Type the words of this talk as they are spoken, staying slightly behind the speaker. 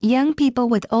Young people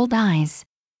with old eyes.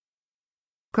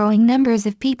 Growing numbers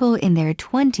of people in their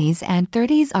 20s and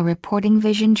 30s are reporting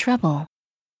vision trouble.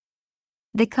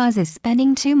 The cause is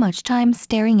spending too much time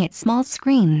staring at small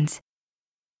screens.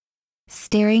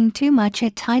 Staring too much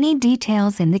at tiny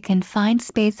details in the confined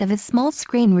space of a small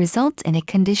screen results in a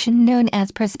condition known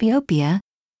as presbyopia,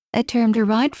 a term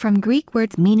derived from Greek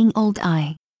words meaning old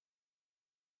eye.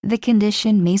 The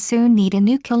condition may soon need a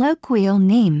new colloquial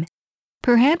name,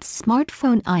 perhaps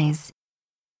smartphone eyes.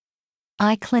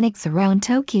 Eye clinics around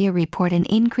Tokyo report an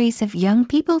increase of young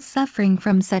people suffering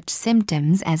from such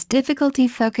symptoms as difficulty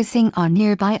focusing on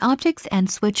nearby objects and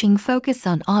switching focus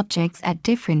on objects at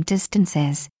different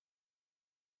distances.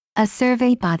 A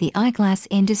survey by the eyeglass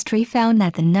industry found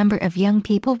that the number of young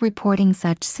people reporting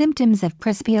such symptoms of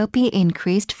presbyopia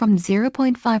increased from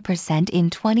 0.5% in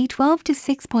 2012 to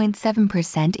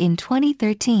 6.7% in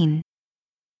 2013.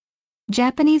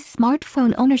 Japanese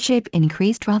smartphone ownership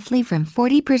increased roughly from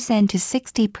 40% to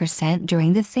 60%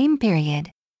 during the same period.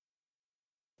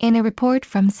 In a report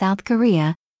from South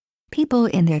Korea, people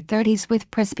in their 30s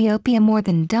with presbyopia more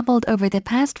than doubled over the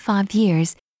past 5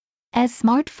 years, as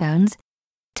smartphones,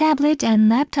 tablet and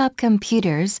laptop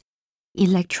computers,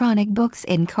 electronic books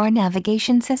and car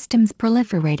navigation systems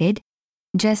proliferated,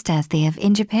 just as they have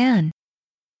in Japan.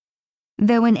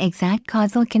 Though an exact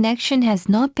causal connection has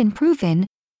not been proven,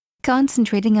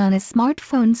 concentrating on a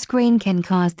smartphone screen can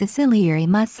cause the ciliary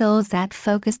muscles that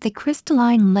focus the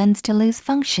crystalline lens to lose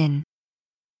function.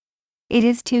 It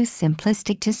is too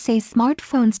simplistic to say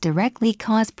smartphones directly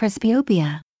cause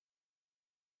presbyopia.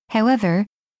 However,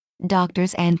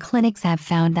 doctors and clinics have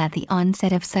found that the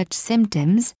onset of such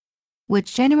symptoms,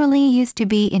 which generally used to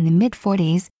be in the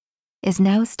mid-40s, is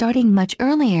now starting much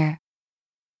earlier.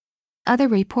 Other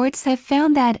reports have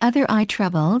found that other eye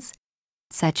troubles,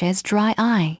 such as dry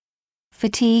eye,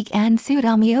 fatigue and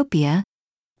pseudomyopia,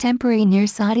 temporary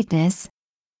nearsightedness,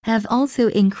 have also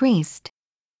increased.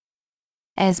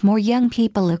 As more young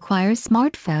people acquire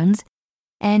smartphones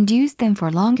and use them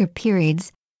for longer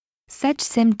periods, such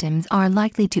symptoms are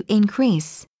likely to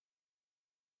increase.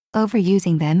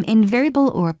 Overusing them in variable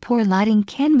or poor lighting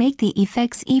can make the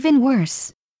effects even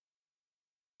worse.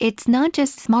 It's not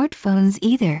just smartphones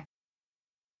either.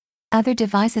 Other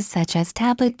devices such as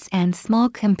tablets and small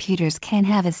computers can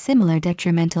have a similar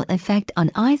detrimental effect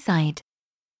on eyesight.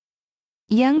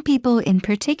 Young people in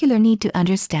particular need to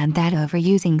understand that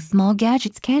overusing small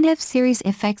gadgets can have serious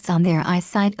effects on their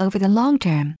eyesight over the long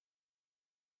term.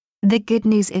 The good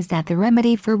news is that the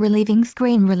remedy for relieving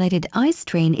screen-related eye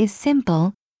strain is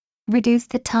simple: reduce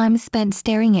the time spent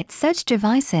staring at such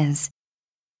devices.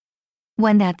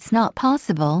 When that's not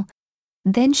possible,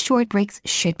 then short breaks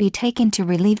should be taken to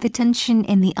relieve the tension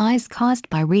in the eyes caused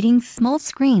by reading small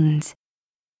screens.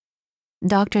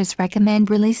 Doctors recommend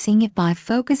releasing it by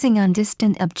focusing on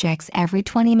distant objects every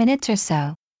 20 minutes or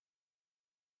so.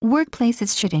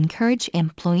 Workplaces should encourage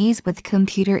employees with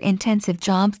computer-intensive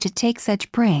jobs to take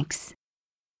such breaks.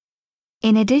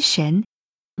 In addition,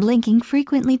 blinking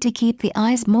frequently to keep the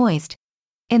eyes moist,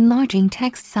 enlarging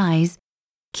text size,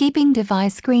 keeping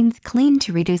device screens clean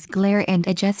to reduce glare and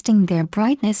adjusting their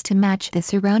brightness to match the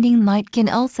surrounding light can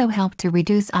also help to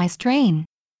reduce eye strain.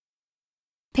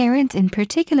 Parents in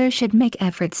particular should make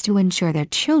efforts to ensure their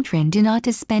children do not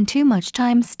spend too much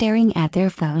time staring at their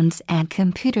phones and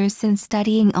computers, since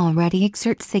studying already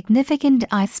exerts significant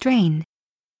eye strain.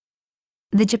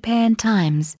 The Japan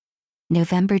Times,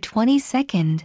 November 22.